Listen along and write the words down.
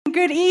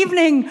Good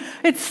evening.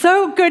 It's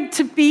so good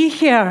to be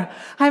here.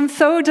 I'm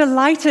so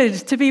delighted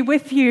to be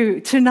with you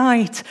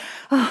tonight.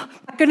 Oh,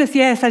 my goodness,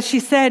 yes, as she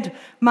said,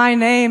 my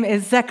name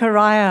is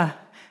Zechariah,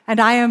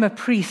 and I am a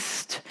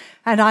priest,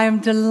 and I am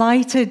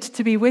delighted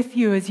to be with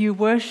you as you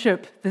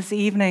worship this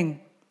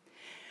evening.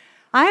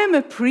 I am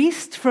a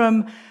priest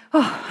from,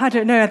 I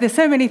don't know, there's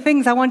so many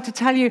things I want to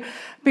tell you,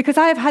 because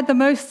I have had the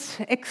most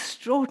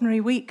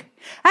extraordinary week.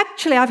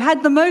 Actually, I've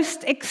had the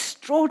most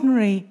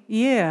extraordinary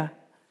year.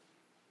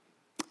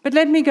 But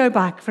let me go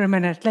back for a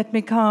minute. Let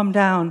me calm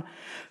down.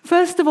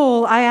 First of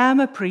all, I am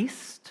a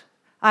priest.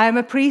 I am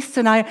a priest,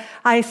 and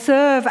I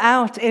serve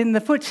out in the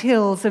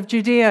foothills of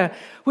Judea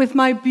with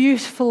my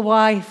beautiful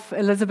wife,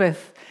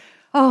 Elizabeth.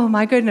 Oh,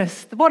 my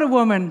goodness, what a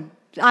woman.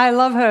 I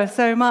love her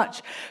so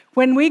much.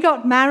 When we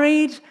got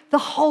married, the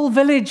whole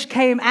village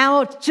came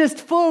out just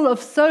full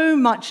of so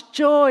much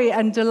joy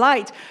and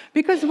delight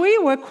because we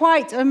were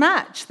quite a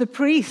match, the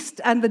priest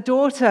and the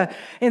daughter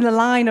in the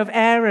line of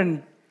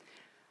Aaron.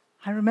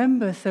 I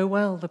remember so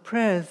well the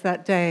prayers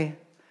that day.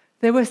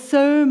 There were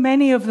so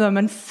many of them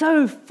and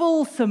so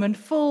fulsome and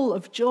full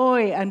of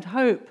joy and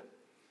hope.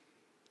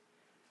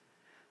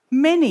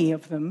 Many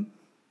of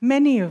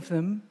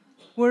them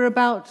were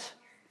about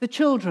the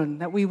children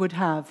that we would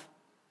have.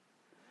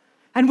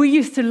 And we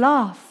used to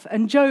laugh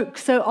and joke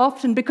so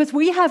often because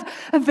we have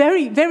a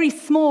very, very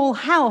small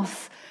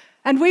house.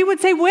 And we would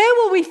say, where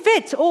will we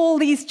fit all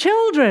these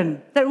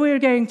children that we're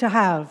going to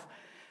have?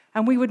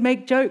 And we would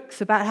make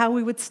jokes about how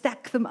we would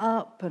stack them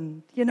up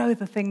and, you know,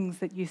 the things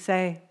that you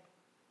say.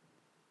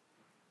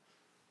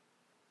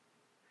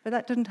 But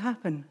that didn't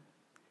happen.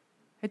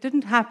 It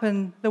didn't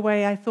happen the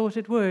way I thought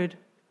it would.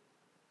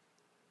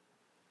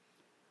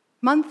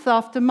 Month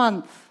after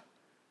month,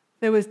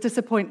 there was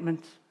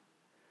disappointment.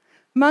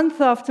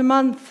 Month after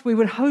month, we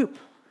would hope.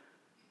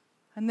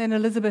 And then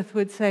Elizabeth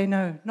would say,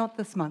 no, not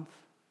this month.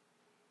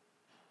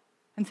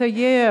 And so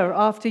year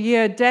after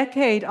year,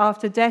 decade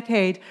after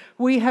decade,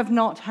 we have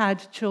not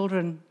had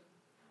children.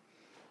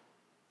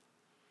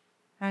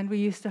 And we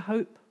used to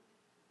hope.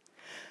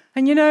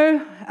 And you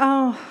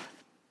know,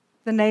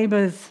 the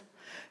neighbors.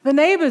 The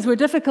neighbors were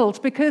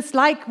difficult because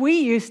like we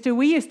used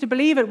to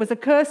believe it was a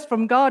curse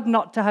from God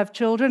not to have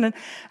children.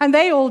 And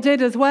they all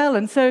did as well.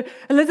 And so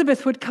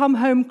Elizabeth would come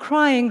home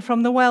crying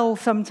from the well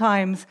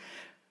sometimes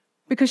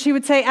because she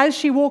would say as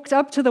she walked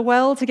up to the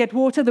well to get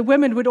water, the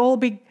women would all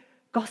be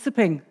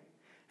gossiping.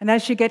 And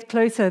as she get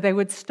closer, they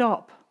would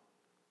stop.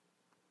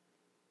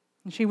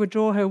 And she would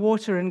draw her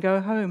water and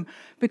go home.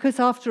 Because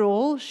after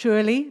all,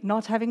 surely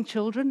not having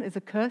children is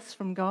a curse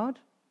from God.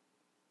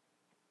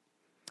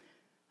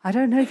 I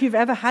don't know if you've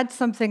ever had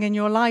something in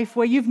your life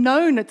where you've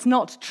known it's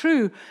not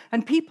true,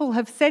 and people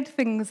have said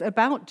things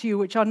about you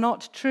which are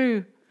not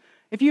true.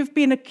 If you've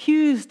been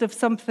accused of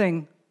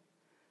something,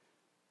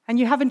 and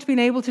you haven't been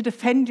able to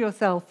defend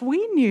yourself,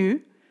 we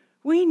knew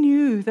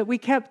that we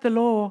kept the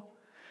law.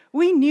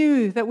 We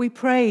knew that we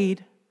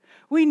prayed.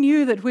 We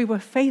knew that we were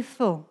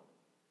faithful.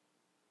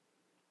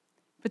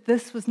 But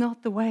this was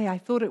not the way I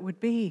thought it would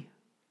be.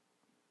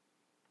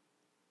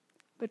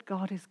 But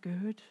God is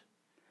good.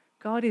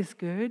 God is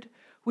good.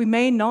 We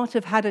may not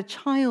have had a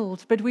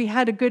child, but we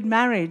had a good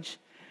marriage.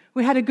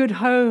 We had a good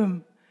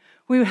home.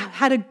 We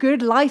had a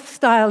good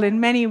lifestyle in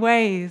many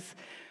ways.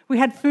 We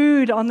had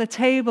food on the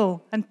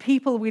table and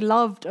people we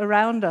loved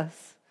around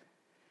us.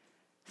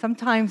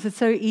 Sometimes it's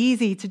so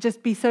easy to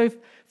just be so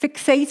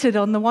fixated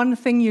on the one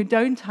thing you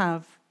don't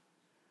have.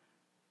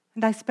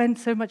 And I spent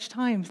so much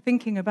time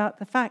thinking about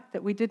the fact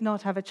that we did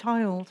not have a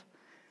child.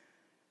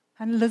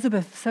 And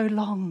Elizabeth so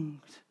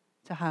longed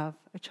to have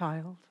a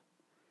child.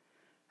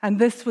 And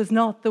this was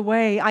not the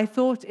way I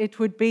thought it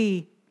would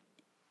be.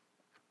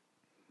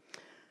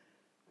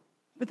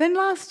 But then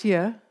last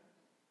year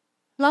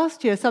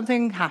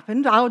something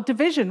happened. Our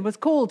division was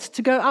called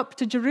to go up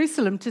to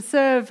Jerusalem to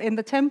serve in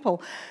the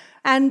temple.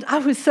 And I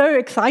was so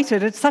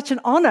excited. It's such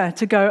an honor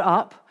to go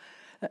up.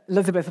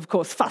 Elizabeth, of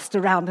course, fussed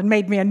around and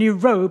made me a new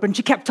robe, and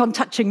she kept on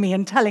touching me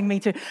and telling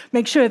me to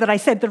make sure that I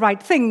said the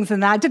right things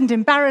and that I didn't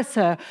embarrass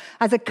her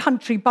as a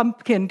country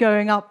bumpkin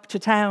going up to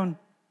town.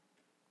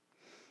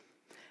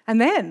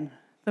 And then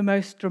the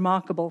most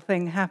remarkable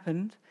thing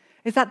happened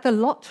is that the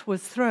lot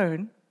was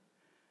thrown,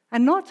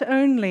 and not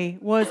only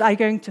was I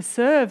going to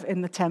serve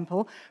in the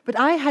temple, but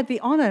I had the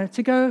honor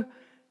to go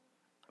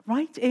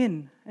right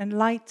in and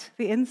light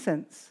the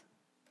incense.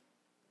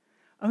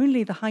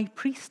 Only the high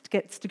priest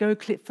gets to go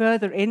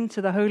further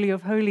into the Holy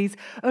of Holies.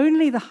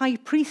 Only the high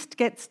priest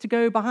gets to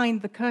go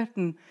behind the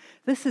curtain.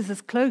 This is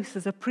as close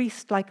as a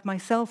priest like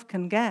myself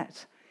can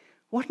get.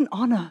 What an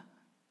honor.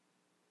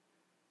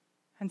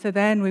 And so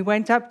then we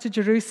went up to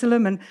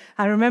Jerusalem, and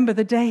I remember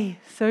the day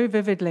so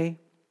vividly.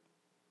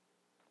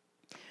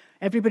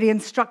 Everybody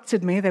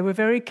instructed me. They were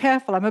very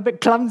careful. I'm a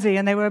bit clumsy,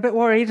 and they were a bit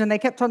worried, and they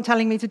kept on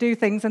telling me to do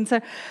things. And so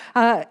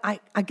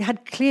I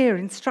had clear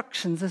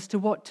instructions as to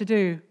what to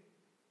do.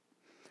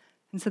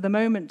 And so the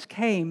moment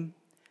came,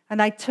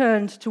 and I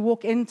turned to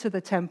walk into the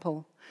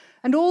temple.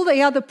 And all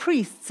the other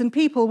priests and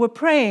people were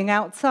praying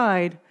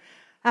outside.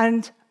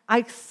 And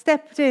I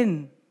stepped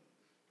in.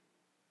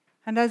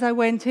 And as I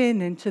went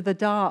into the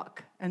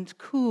dark and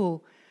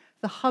cool,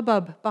 the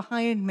hubbub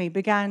behind me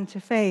began to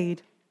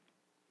fade.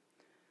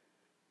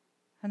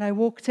 And I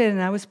walked in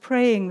and I was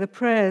praying the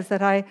prayers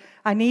that I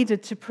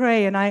needed to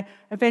pray, and I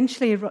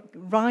eventually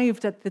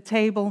arrived at the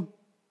table.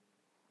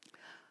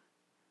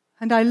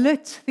 And I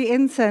lit the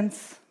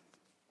incense.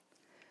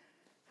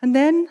 And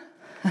then,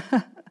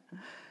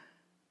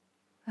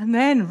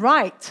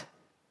 right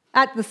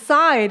at the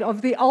side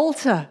of the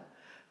altar,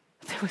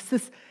 there was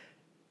this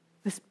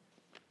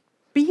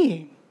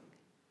being.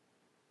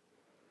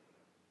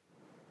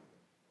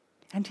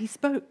 And he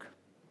spoke.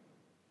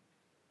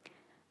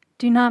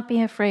 Do not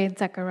be afraid,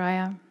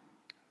 Zechariah,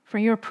 for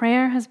your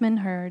prayer has been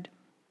heard,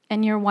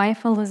 and your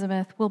wife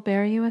Elizabeth will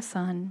bear you a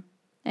son,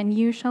 and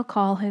you shall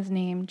call his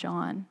name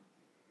John.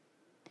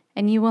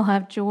 And you will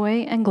have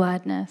joy and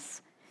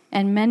gladness,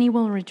 and many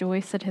will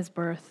rejoice at his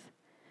birth,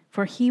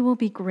 for he will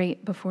be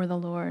great before the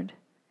Lord.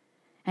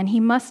 And he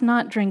must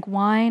not drink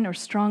wine or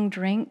strong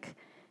drink,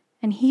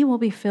 and he will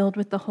be filled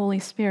with the Holy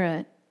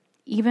Spirit,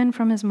 even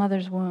from his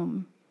mother's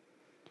womb.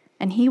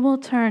 And he will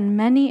turn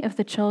many of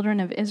the children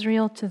of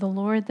Israel to the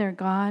Lord their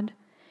God,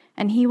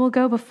 and he will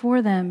go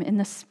before them in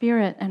the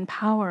spirit and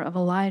power of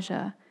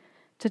Elijah,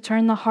 to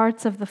turn the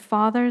hearts of the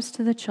fathers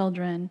to the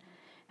children,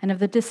 and of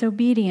the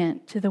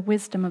disobedient to the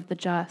wisdom of the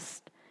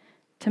just,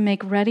 to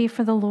make ready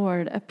for the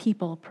Lord a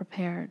people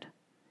prepared.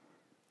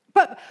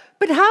 But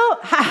how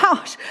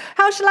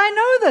shall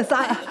I know this?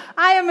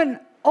 I am an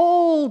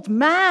old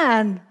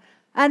man,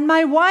 and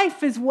my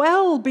wife is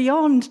well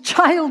beyond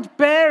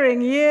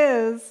childbearing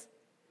years.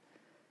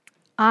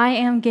 I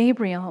am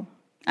Gabriel.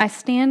 I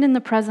stand in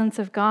the presence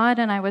of God,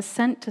 and I was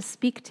sent to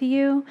speak to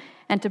you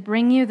and to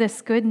bring you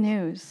this good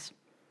news.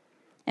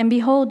 And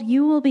behold,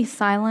 you will be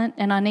silent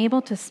and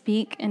unable to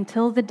speak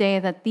until the day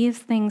that these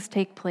things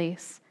take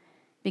place,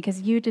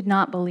 because you did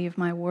not believe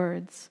my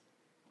words,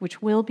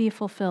 which will be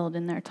fulfilled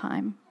in their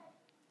time.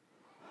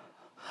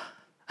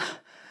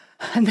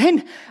 And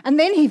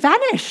then he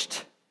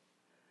vanished.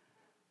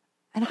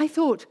 And I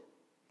thought,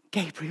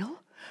 Gabriel?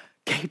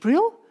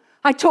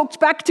 I talked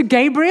back to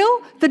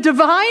Gabriel, the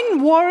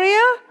divine warrior,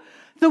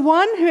 the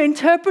one who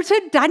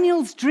interpreted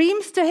Daniel's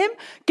dreams to him.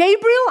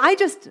 Gabriel, I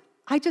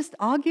just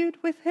argued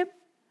with him.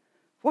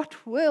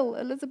 What will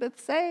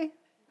Elizabeth say?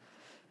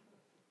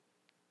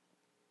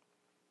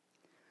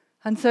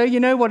 And so you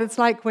know what it's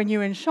like when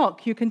you're in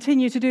shock. You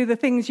continue to do the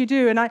things you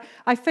do. And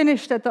I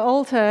finished at the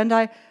altar, and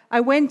I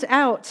went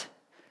out.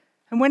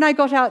 And when I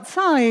got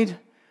outside,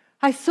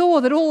 I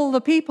saw that all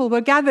the people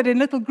were gathered in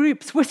little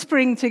groups,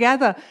 whispering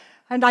together.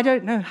 And I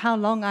don't know how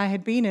long I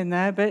had been in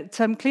there, but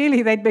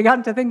clearly they'd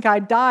begun to think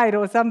I'd died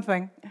or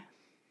something.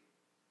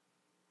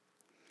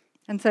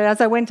 And so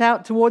as I went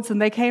out towards them,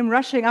 they came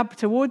rushing up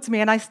towards me,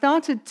 and I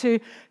started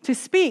to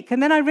speak.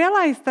 And then I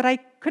realized that I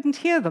couldn't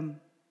hear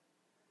them.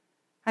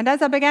 And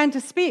as I began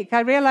to speak, I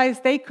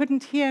realized they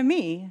couldn't hear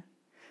me.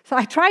 So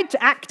I tried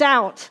to act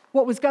out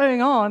what was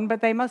going on,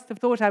 but they must have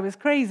thought I was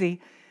crazy.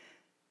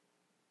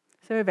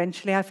 So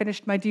eventually I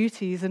finished my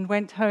duties and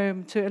went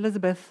home to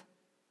Elizabeth.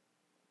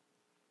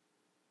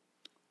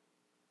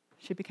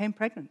 She became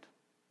pregnant.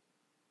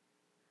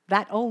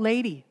 That old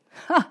lady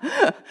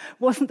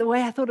wasn't the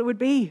way I thought it would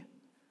be.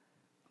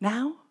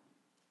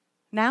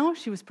 Now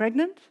she was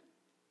pregnant.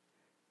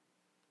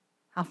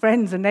 Our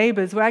friends and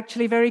neighbors were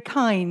actually very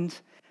kind.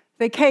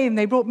 They came,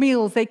 they brought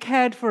meals, they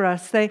cared for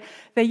us. They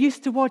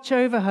used to watch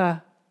over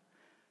her.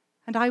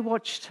 And I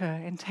watched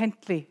her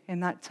intently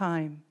in that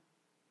time.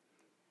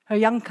 Her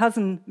young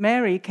cousin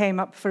Mary came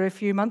up for a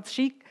few months.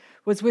 She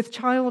was with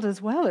child as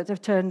well, it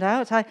had turned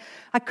out. I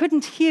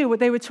couldn't hear what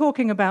they were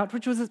talking about,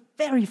 which was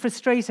very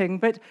frustrating,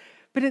 but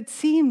it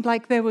seemed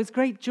like there was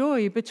great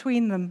joy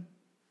between them.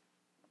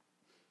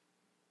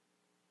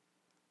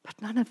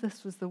 But none of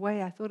this was the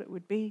way I thought it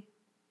would be.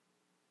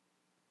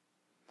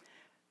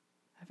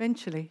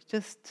 Eventually,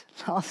 just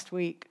last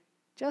week,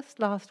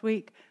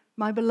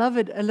 my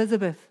beloved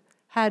Elizabeth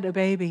had a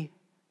baby.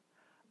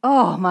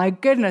 Oh my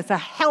goodness, a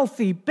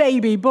healthy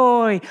baby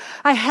boy.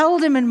 I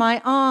held him in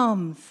my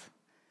arms.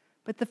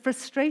 But the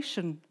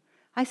frustration,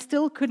 I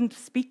still couldn't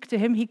speak to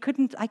him.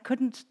 I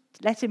couldn't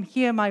let him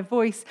hear my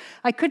voice.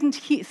 I couldn't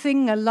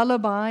sing a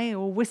lullaby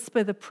or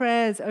whisper the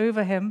prayers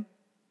over him.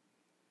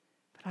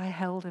 But I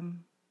held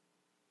him.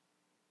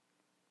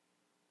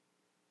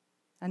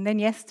 And then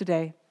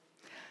yesterday,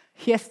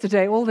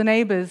 all the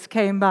neighbors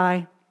came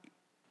by,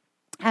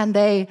 and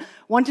they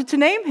wanted to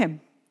name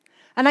him.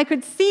 And I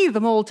could see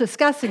them all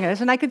discussing it,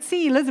 and I could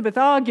see Elizabeth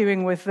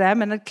arguing with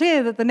them, and it's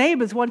clear that the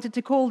neighbors wanted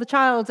to call the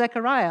child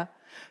Zechariah.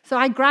 So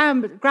I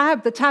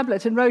grabbed the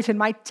tablet and wrote in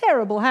my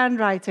terrible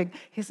handwriting,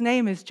 his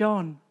name is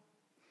John.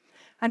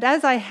 And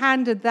as I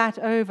handed that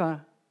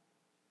over,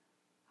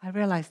 I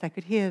realized I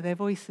could hear their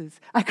voices.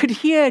 I could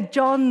hear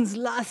John's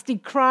lusty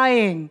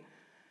crying.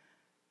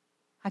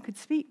 I could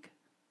speak.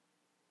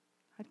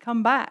 I'd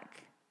come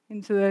back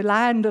into the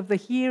land of the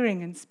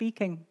hearing and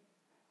speaking.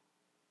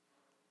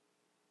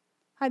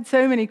 I had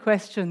so many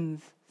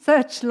questions,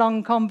 such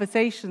long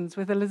conversations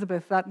with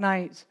Elizabeth that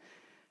night.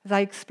 as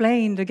I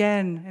explained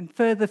again and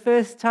for the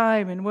first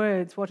time in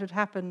words what had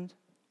happened.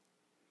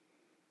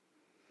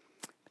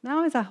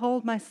 Now as I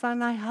hold my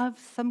son, I have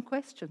some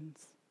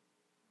questions.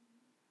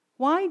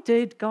 Why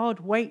did God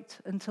wait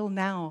until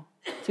now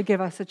to give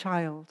us a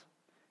child?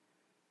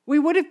 We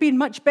would have been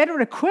much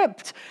better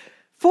equipped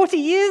 40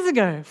 years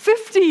ago,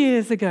 50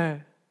 years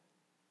ago.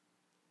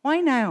 Why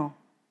now?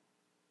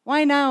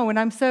 Why now when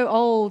I'm so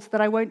old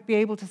that I won't be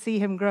able to see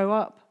him grow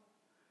up?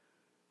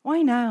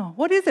 Why now?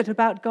 What is it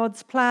about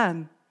God's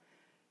plan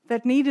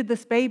that needed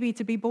this baby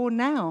to be born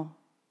now?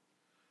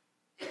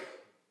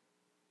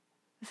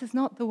 This is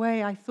not the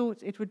way I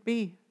thought it would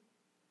be.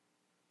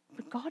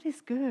 But God is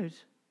good.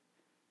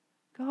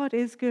 God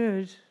is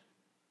good.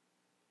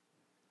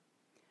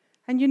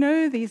 And you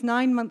know, these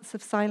 9 months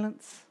of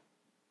silence,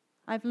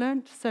 I've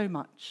learned so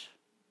much.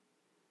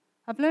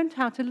 I've learned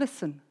how to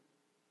listen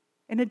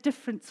in a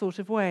different sort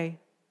of way.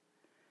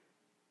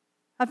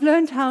 I've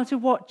learned how to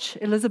watch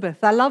Elizabeth.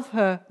 I love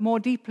her more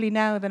deeply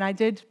now than I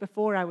did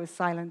before I was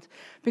silent,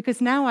 because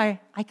now I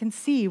can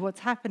see what's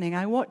happening.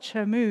 I watch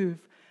her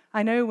move.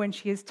 I know when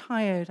she is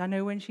tired. I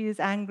know when she is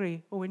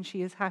angry or when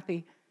she is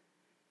happy.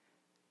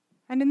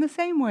 And in the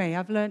same way,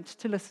 I've learned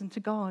to listen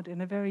to God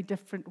in a very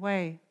different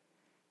way.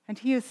 And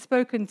he has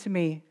spoken to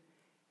me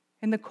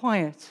in the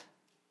quiet.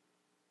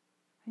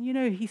 And you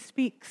know, he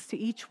speaks to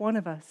each one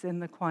of us in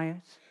the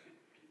quiet,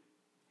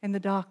 in the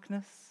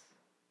darkness.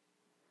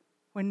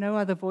 When no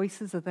other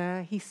voices are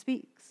there, he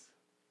speaks.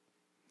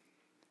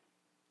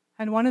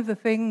 And one of the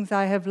things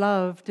I have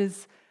loved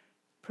is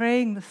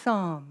praying the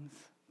Psalms,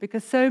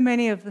 because so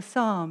many of the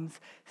Psalms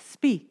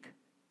speak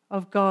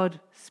of God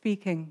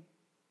speaking.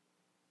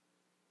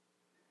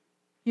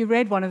 You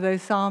read one of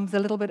those Psalms a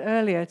little bit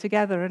earlier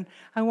together, and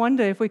I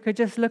wonder if we could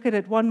just look at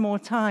it one more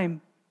time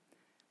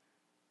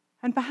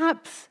and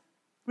perhaps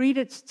read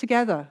it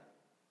together.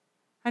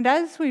 And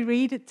as we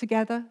read it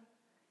together,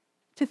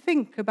 to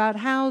think about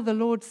how the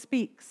Lord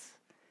speaks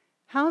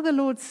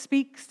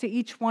to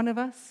each one of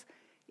us,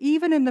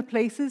 even in the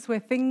places where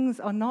things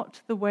are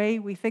not the way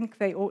we think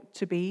they ought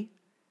to be,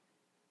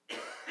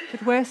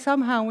 but where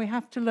somehow we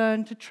have to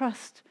learn to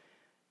trust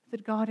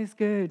that God is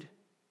good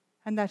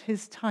and that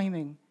his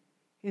timing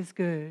is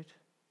good.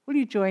 Will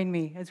you join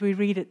me as we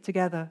read it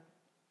together?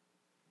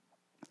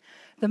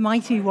 The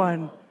mighty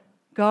one,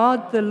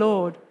 God the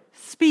Lord,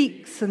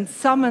 speaks and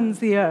summons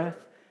the earth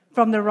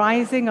from the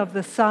rising of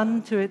the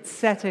sun to its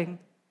setting.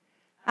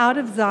 Out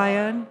of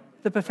Zion,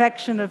 the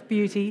perfection of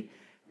beauty,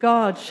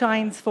 God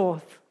shines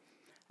forth.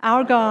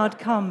 Our God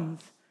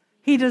comes.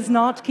 He does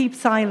not keep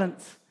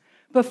silence.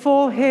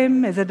 Before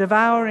him is a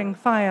devouring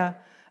fire.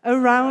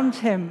 Around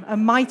him a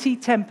mighty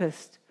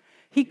tempest.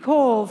 He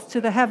calls to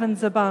the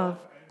heavens above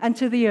and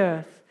to the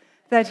earth,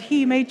 that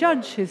he may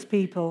judge his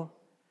people.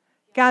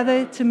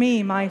 Gather to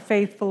me, my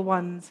faithful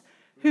ones,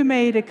 who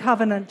made a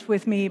covenant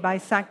with me by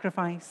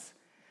sacrifice.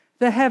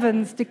 The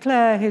heavens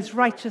declare his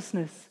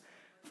righteousness,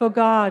 for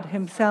God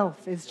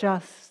himself is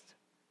just.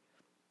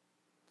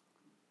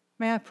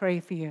 May I pray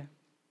for you?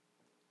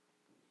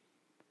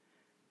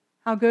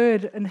 Our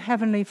good and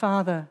heavenly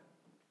Father,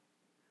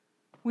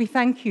 we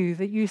thank you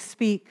that you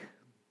speak.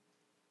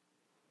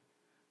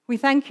 We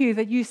thank you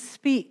that you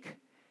speak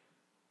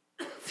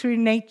through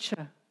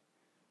nature.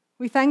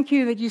 We thank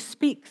you that you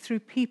speak through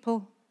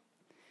people.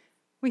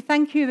 We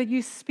thank you that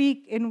you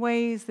speak in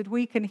ways that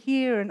we can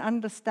hear and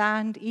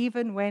understand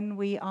even when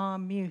we are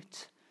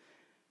mute,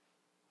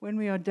 when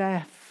we are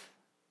deaf,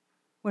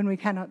 when we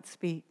cannot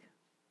speak.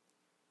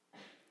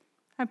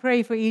 I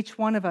pray for each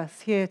one of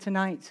us here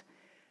tonight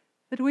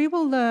that we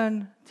will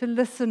learn to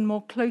listen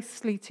more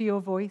closely to your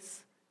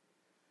voice,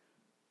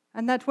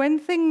 and that when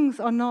things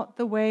are not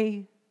the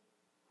way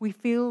we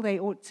feel they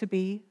ought to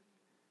be,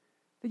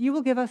 that you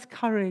will give us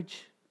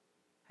courage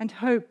and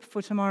hope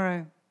for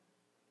tomorrow.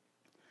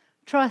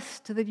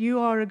 Trust that you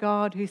are a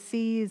God who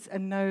sees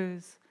and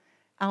knows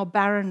our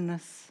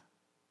barrenness,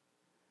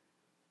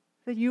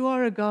 that you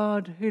are a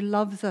God who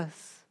loves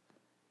us,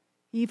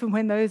 even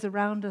when those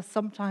around us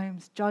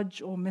sometimes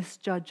judge or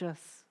misjudge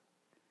us,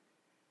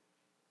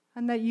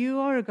 and that you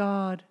are a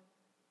God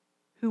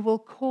who will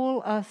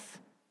call us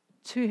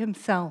to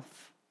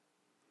himself.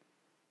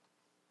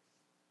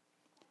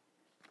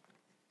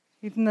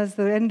 Even as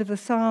the end of the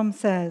psalm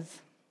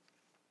says,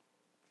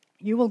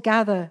 you will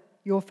gather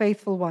your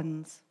faithful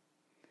ones.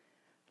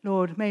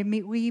 Lord, may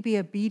we be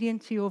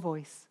obedient to your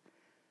voice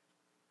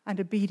and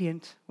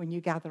obedient when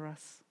you gather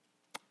us.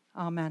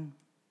 Amen.